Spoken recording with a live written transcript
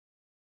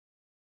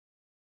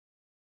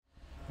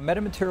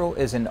Metamaterial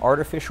is an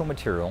artificial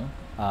material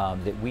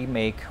that we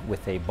make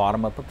with a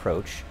bottom-up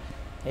approach.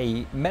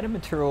 A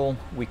metamaterial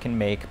we can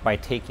make by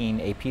taking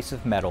a piece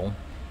of metal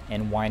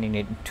and winding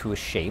it into a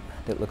shape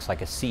that looks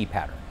like a C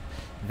pattern.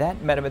 That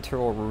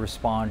metamaterial will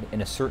respond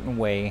in a certain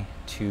way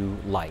to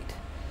light.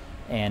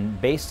 And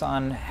based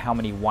on how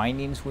many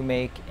windings we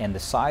make and the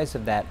size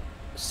of that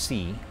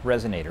C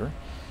resonator,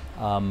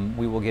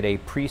 we will get a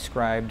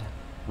prescribed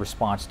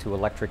response to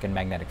electric and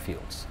magnetic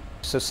fields.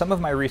 So some of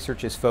my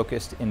research is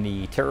focused in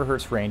the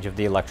terahertz range of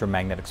the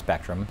electromagnetic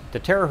spectrum. The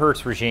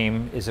terahertz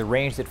regime is a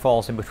range that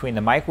falls in between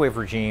the microwave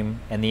regime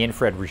and the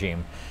infrared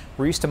regime.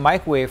 We're used to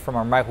microwave from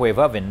our microwave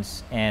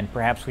ovens, and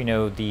perhaps we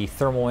know the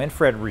thermal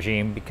infrared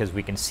regime because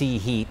we can see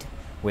heat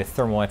with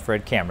thermal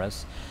infrared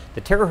cameras.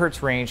 The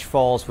terahertz range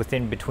falls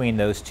within between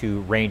those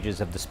two ranges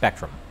of the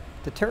spectrum.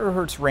 The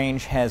terahertz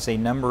range has a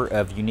number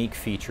of unique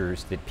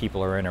features that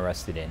people are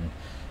interested in,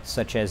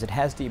 such as it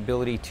has the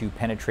ability to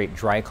penetrate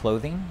dry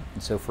clothing.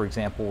 And so, for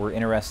example, we're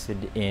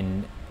interested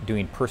in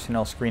doing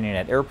personnel screening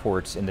at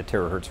airports in the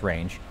terahertz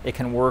range. It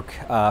can work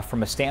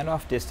from a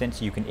standoff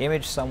distance. You can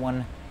image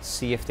someone,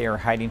 see if they are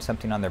hiding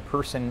something on their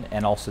person,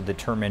 and also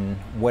determine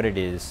what it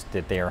is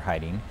that they are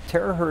hiding.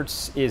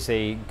 Terahertz is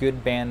a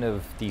good band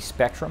of the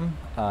spectrum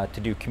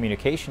to do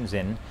communications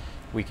in.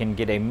 We can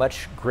get a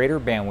much greater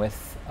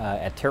bandwidth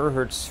at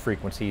terahertz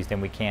frequencies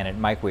than we can at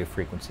microwave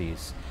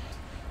frequencies.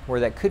 Where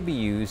that could be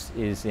used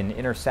is in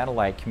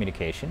inter-satellite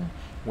communication,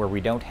 where we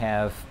don't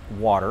have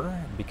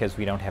water because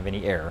we don't have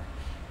any air.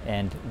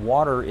 And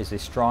water is a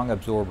strong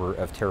absorber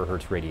of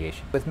terahertz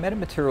radiation. With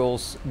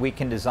metamaterials, we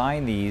can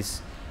design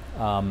these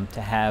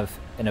to have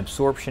an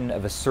absorption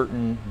of a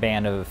certain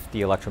band of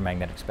the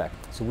electromagnetic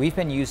spectrum. So we've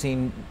been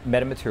using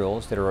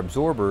metamaterials that are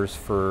absorbers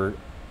for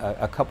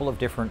a couple of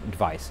different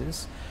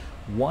devices.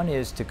 One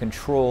is to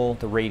control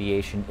the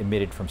radiation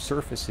emitted from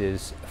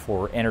surfaces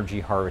for energy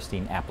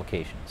harvesting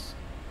applications.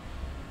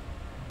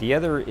 The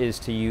other is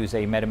to use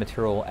a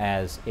metamaterial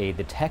as a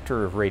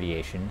detector of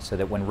radiation, so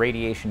that when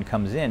radiation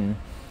comes in,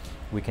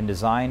 we can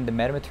design the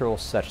metamaterial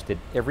such that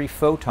every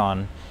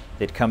photon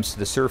that comes to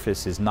the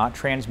surface is not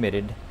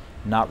transmitted,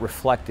 not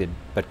reflected,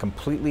 but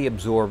completely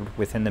absorbed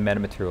within the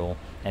metamaterial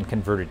and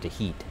converted to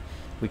heat.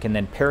 We can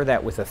then pair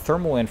that with a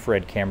thermal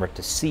infrared camera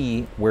to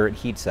see where it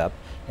heats up,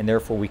 and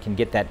therefore we can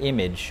get that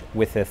image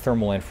with a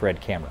thermal infrared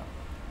camera.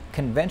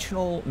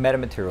 Conventional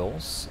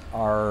metamaterials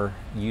are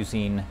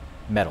using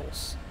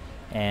metals.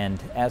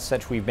 And as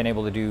such, we've been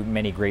able to do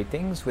many great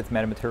things with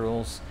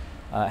metamaterials.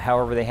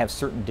 However, they have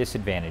certain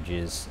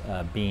disadvantages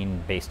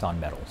being based on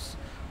metals.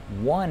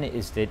 One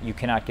is that you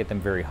cannot get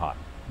them very hot.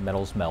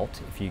 Metals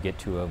melt if you get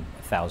to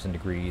 1,000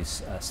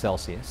 degrees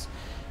Celsius.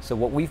 So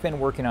what we've been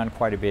working on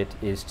quite a bit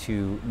is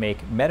to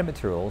make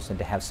metamaterials and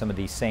to have some of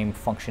these same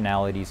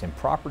functionalities and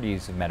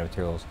properties of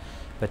metamaterials,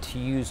 but to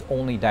use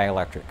only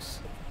dielectrics.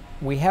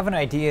 We have an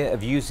idea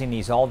of using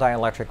these all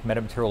dielectric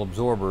metamaterial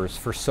absorbers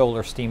for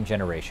solar steam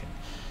generation.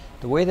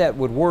 The way that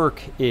would work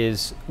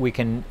is we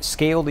can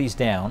scale these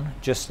down,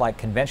 just like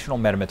conventional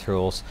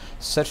metamaterials,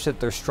 such that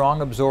they're strong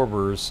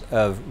absorbers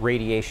of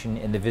radiation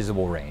in the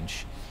visible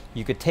range.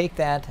 You could take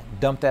that,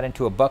 dump that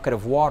into a bucket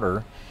of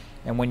water,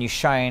 and when you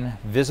shine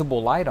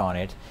visible light on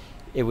it,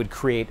 it would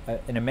create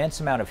an immense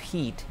amount of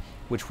heat,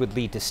 which would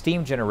lead to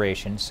steam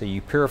generation. So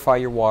you purify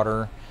your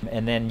water,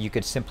 and then you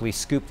could simply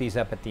scoop these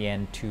up at the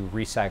end to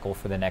recycle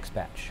for the next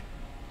batch.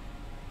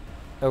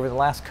 Over the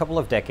last couple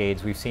of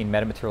decades, we've seen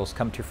metamaterials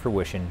come to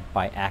fruition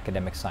by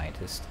academic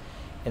scientists.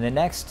 In the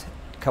next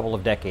couple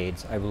of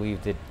decades, I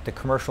believe that the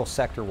commercial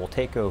sector will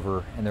take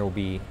over and there will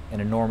be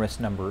an enormous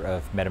number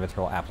of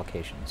metamaterial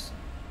applications.